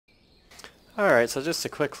Alright, so just a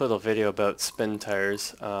quick little video about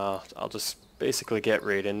Spintires. I'll just basically get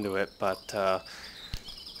right into it, but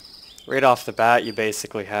right off the bat you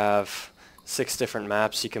basically have 6 different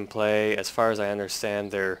maps you can play. As far as I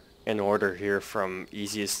understand, they're in order here from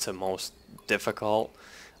easiest to most difficult.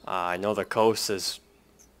 I know the coast is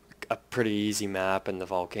a pretty easy map and the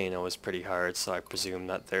volcano is pretty hard, so I presume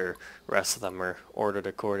that the rest of them are ordered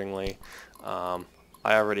accordingly.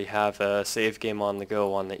 I already have a save game on the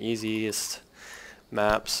go on the easiest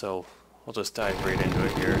map, so we'll just dive right into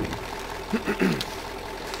it here.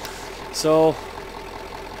 So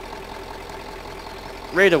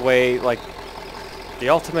right away, like, the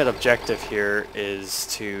ultimate objective here is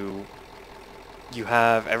to,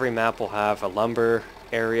 every map will have a lumber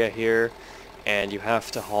area here, and you have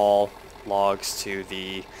to haul logs to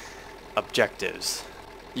the objectives.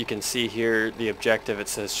 You can see here the objective, it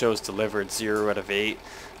says shows delivered 0 out of 8.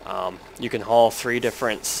 You can haul 3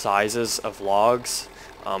 different sizes of logs.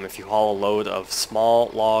 If you haul a load of small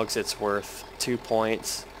logs, it's worth 2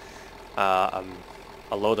 points. A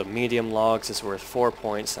load of medium logs is worth 4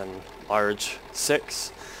 points, and large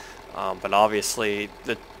 6. But obviously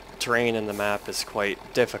the terrain in the map is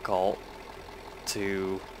quite difficult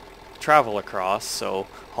to travel across, so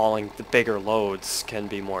hauling the bigger loads can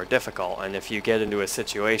be more difficult. And if you get into a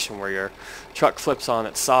situation where your truck flips on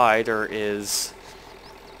its side or is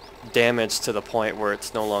damaged to the point where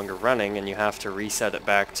it's no longer running and you have to reset it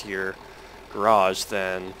back to your garage,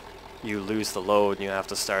 then you lose the load and you have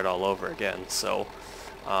to start all over again. So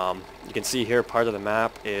you can see here part of the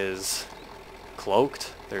map is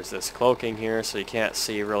cloaked. There's this cloaking here, so you can't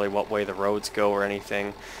see really what way the roads go or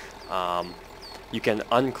anything. You can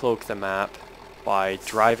uncloak the map by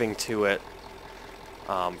driving to it.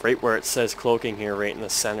 Right where it says cloaking here, right in the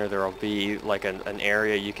center, there will be like an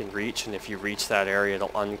area you can reach, and if you reach that area, it'll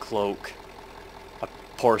uncloak a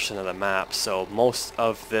portion of the map. So most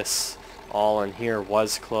of this all in here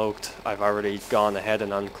was cloaked. I've already gone ahead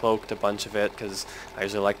and uncloaked a bunch of it because I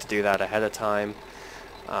usually like to do that ahead of time.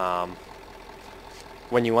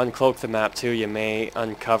 When you uncloak the map too, you may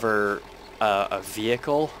uncover a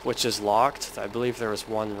vehicle which is locked. I believe there was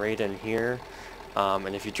one right in here,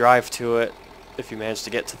 and if you drive to it, if you manage to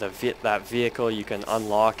get to that vehicle, you can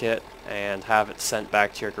unlock it and have it sent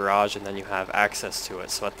back to your garage, and then you have access to it.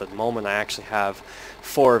 So at the moment I actually have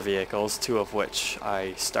 4 vehicles, 2 of which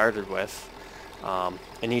I started with.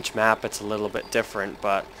 In each map it's a little bit different,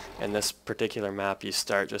 but in this particular map you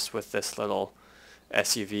start just with this little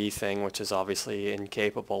SUV thing, which is obviously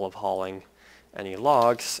incapable of hauling any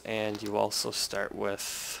logs, and you also start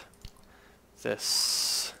with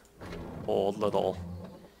this old little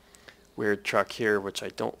weird truck here, which I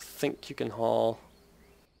don't think you can haul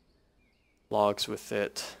logs with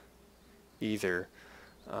it either.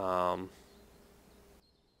 Yeah,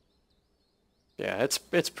 it's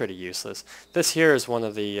pretty useless. This here is one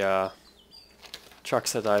of the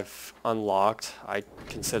trucks that I've unlocked. I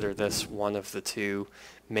consider this one of the 2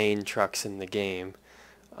 main trucks in the game.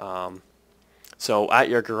 So at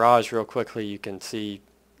your garage, real quickly, you can see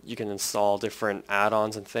you can install different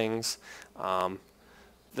add-ons and things.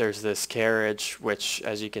 There's this carriage, which,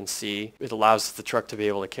 as you can see, it allows the truck to be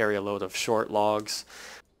able to carry a load of short logs.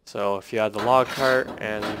 So if you had the log cart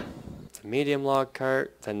and the medium log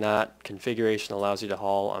cart, then that configuration allows you to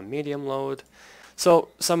haul a medium load. So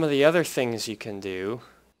some of the other things you can do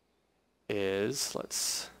is,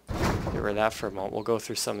 let's get rid of that for a moment. We'll go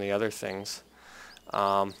through some of the other things.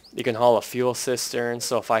 You can haul a fuel cistern,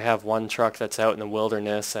 so if I have one truck that's out in the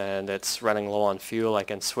wilderness and it's running low on fuel, I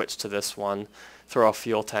can switch to this one, throw a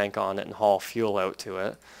fuel tank on it and haul fuel out to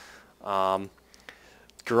it.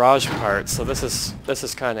 Garage parts, so this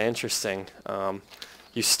is kind of interesting.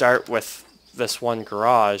 You start with this one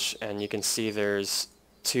garage and you can see there's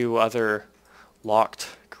 2 other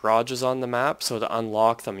locked garages on the map, so to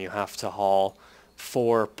unlock them you have to haul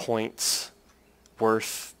 4 points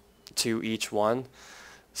worth to each one.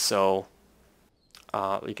 So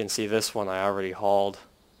you can see this one I already hauled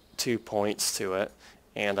 2 points to it,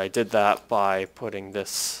 and I did that by putting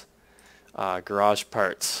this garage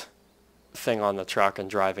parts thing on the truck and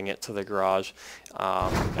driving it to the garage.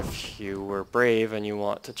 If you were brave and you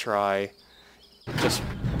want to try just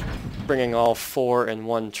bringing all 4 in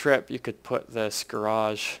one trip, you could put this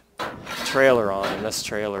garage trailer on, and this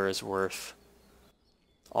trailer is worth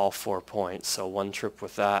all 4 points. So one trip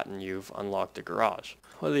with that and you've unlocked a garage.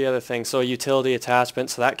 What are the other things? So utility attachment,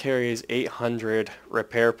 so that carries 800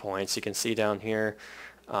 repair points. You can see down here,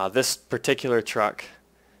 this particular truck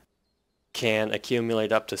can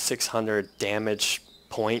accumulate up to 600 damage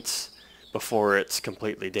points before it's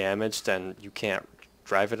completely damaged and you can't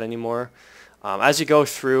drive it anymore. As you go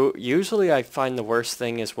through, usually I find the worst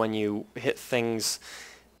thing is when you hit things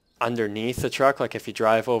underneath the truck, like if you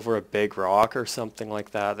drive over a big rock or something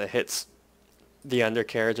like that that hits the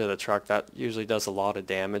undercarriage of the truck. That usually does a lot of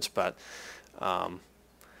damage, but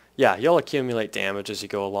yeah, you'll accumulate damage as you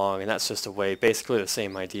go along, and that's just a way, basically the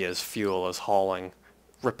same idea as fuel, as hauling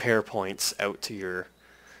repair points out to your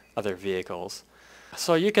other vehicles.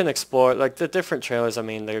 So you can explore, like, the different trailers. I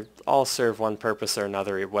mean, they all serve one purpose or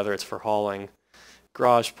another, whether it's for hauling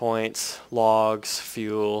garage points, logs,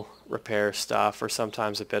 fuel, repair stuff, or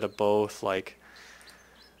sometimes a bit of both. Like,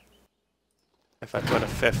 if I put a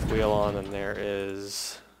fifth wheel on, and there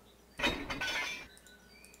is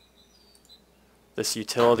this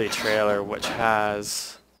utility trailer, which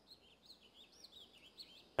has,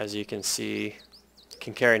 as you can see,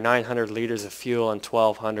 can carry 900 liters of fuel and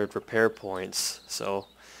 1,200 repair points, so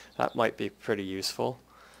that might be pretty useful.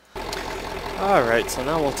 Alright, so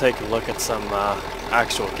now we'll take a look at some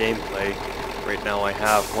actual gameplay. Right now I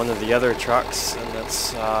have one of the other trucks, and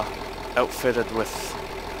it's outfitted with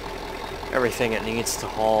everything it needs to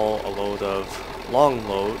haul a load of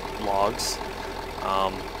logs.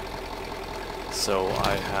 So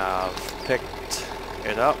I have picked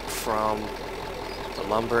it up from the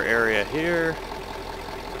lumber area here.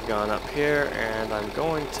 I've gone up here, and I'm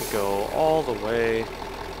going to go all the way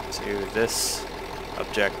to this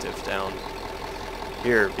objective down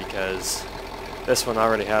here, because this one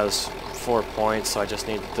already has 4 points, so I just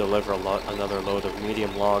need to deliver another load of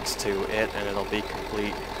medium logs to it, and it'll be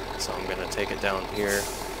complete. So I'm going to take it down here.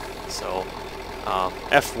 So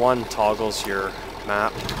F1 toggles your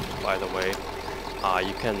map, by the way.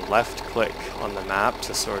 You can left click on the map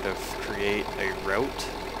to sort of create a route.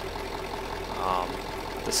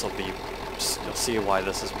 This will be, you'll see why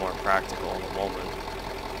this is more practical in a moment.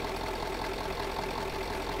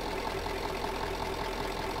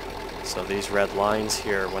 So these red lines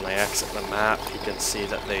here, when I exit the map, you can see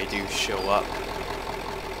that they do show up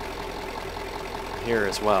here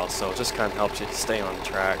as well. So it just kind of helps you stay on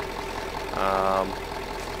track.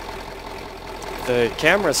 The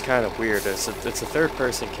camera is kind of weird. It's a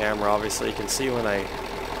third-person camera. Obviously, you can see when I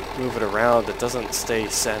move it around, it doesn't stay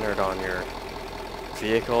centered on your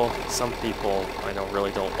vehicle. Some people I know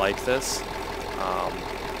really don't like this.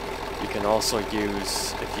 You can also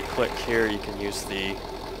use, if you click here, you can use the,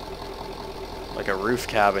 like, a roof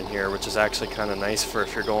cabin here, which is actually kind of nice for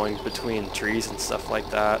if you're going between trees and stuff like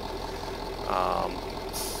that.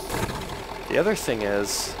 The other thing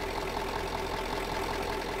is,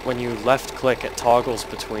 when you left click, it toggles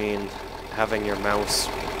between having your mouse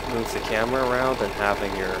move the camera around and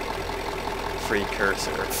having your free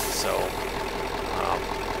cursor. So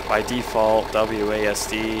by default,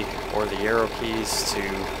 WASD or the arrow keys to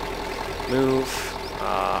move.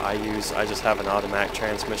 I just have an automatic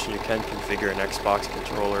transmission. You can configure an Xbox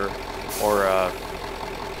controller, or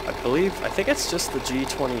I think it's just the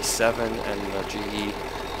G27 and the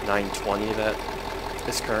G920 that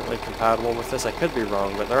is currently compatible with this. I could be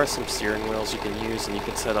wrong, but there are some steering wheels you can use, and you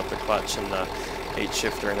can set up the clutch and the 8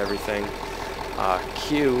 shifter and everything.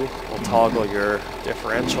 Q will toggle your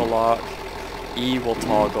differential lock. E will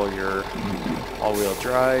toggle your all-wheel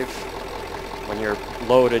drive. When you're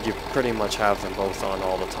loaded, you pretty much have them both on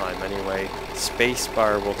all the time anyway.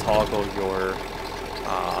 Spacebar will toggle your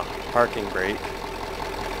parking brake.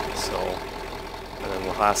 So, and then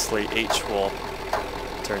lastly, H will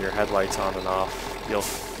turn your headlights on and off.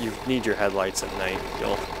 You need your headlights at night.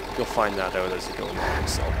 You'll find that out as you go along.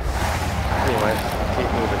 So anyway, I'll keep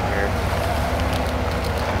moving here.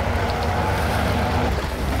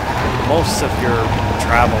 Most of your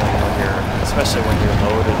traveling, especially when you're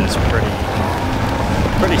loaded, is pretty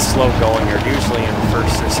slow going. You're usually in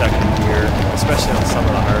first or second gear, especially on some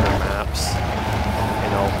of the harder maps. You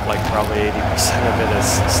know, like probably 80% of it is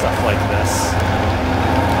stuff like this.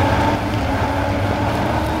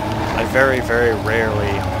 I very, very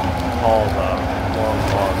rarely haul the long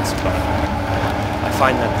logs, but I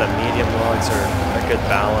find that the medium logs are a good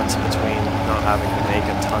balance between not having to make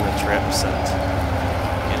a ton of trips and,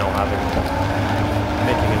 you know,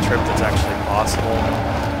 making a trip that's actually possible.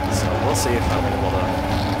 So we'll see if I'm able to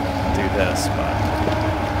do this, but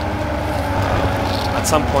at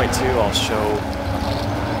some point too I'll show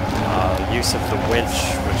use of the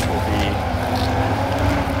winch, which will be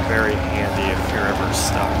very handy if you're ever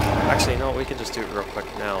stuck. Actually, no, we can just do it real quick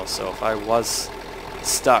now. So if I was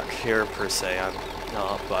stuck here per se, I'm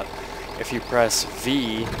not, but if you press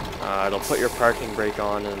V, it'll put your parking brake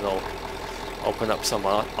on, and it'll open up some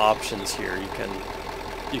options here.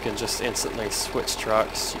 You can just instantly switch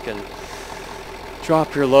trucks. You can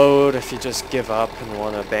drop your load if you just give up and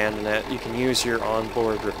want to abandon it. You can use your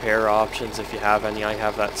onboard repair options if you have any. I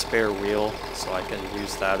have that spare wheel, so I can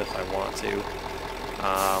use that if I want to.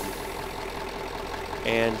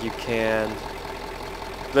 And you can,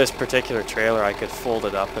 this particular trailer, I could fold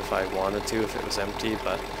it up if I wanted to, if it was empty,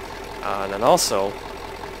 but, and then also,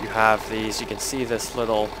 you have these, you can see this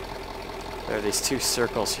little, there are these two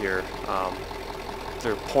circles here.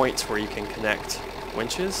 They're points where you can connect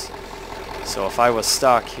winches. So if I was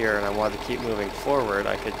stuck here and I wanted to keep moving forward,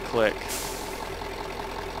 I could click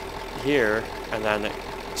here, and then it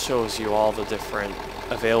shows you all the different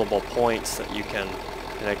available points that you can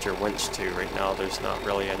connect your winch to. Right now there's not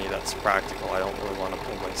really any that's practical. I don't really want to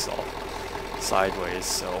pull myself sideways,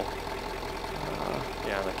 so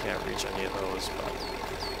yeah, and I can't reach any of those, but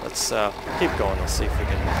let's keep going. Let's see if we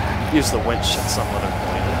can use the winch at some other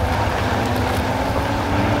point.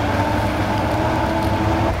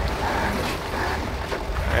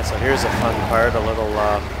 Alright, so here's a fun part, a little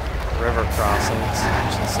river crossings. I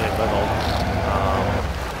should say little.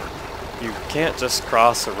 You can't just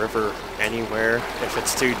cross a river anywhere. If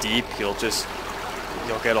it's too deep, you'll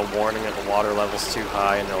get a warning that the water level's too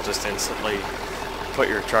high, and they'll just instantly put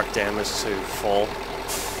your truck damage to full.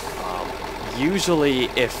 Usually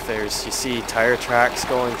if you see tire tracks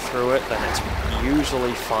going through it, then it's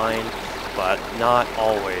usually fine, but not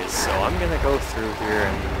always. So I'm gonna go through here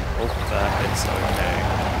and hope that it's okay.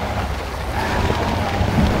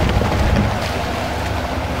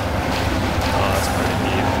 Oh, that's pretty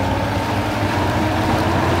deep.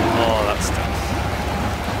 Oh, that's tough.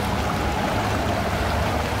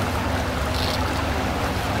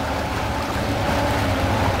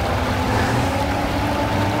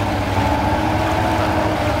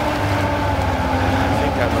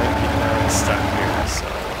 Stuck here, so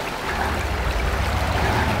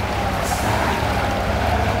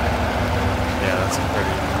yeah, that's a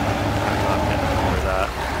pretty, I'm not getting over that.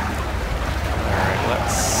 Alright,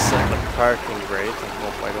 let's set the parking brake and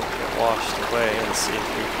hope I don't get washed away, and see if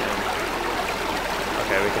we can,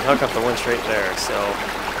 okay, we can hook up the winch right there. So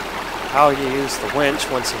how you use the winch,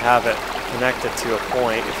 once you have it connected to a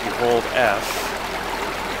point, if you hold F,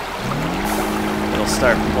 it'll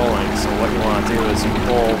start pulling. So what you want to do is you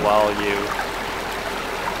pull while you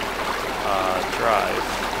drive.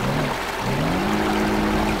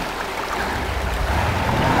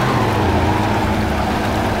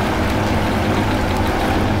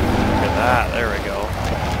 Look at that, there we go.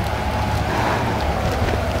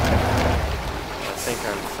 I think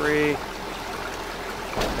I'm free.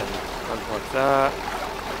 I can unhook that.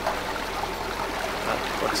 That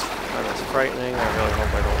looks kind of frightening. I really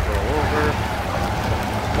hope I don't go over.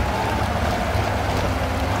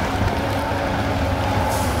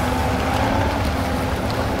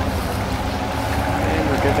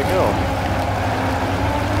 Good to go.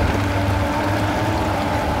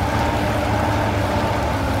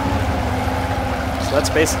 So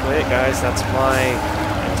that's basically it, guys. That's my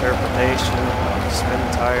interpretation of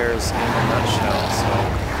Spintires in a nutshell. So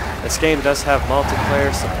this game does have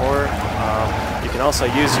multiplayer support. You can also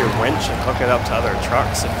use your winch and hook it up to other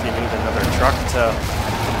trucks if you need another truck to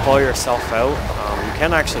pull yourself out. You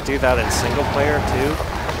can actually do that in single player too.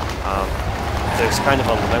 There's kind of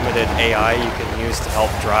a limited AI you can use to help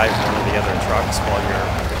drive one of the other trucks while you're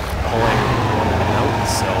pulling one of them out,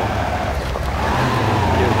 so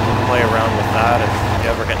you can play around with that if you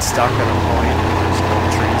ever get stuck at a point and there's no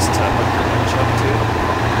trees to hook your winch up to.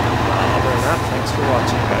 Other than that, thanks for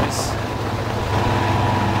watching, guys.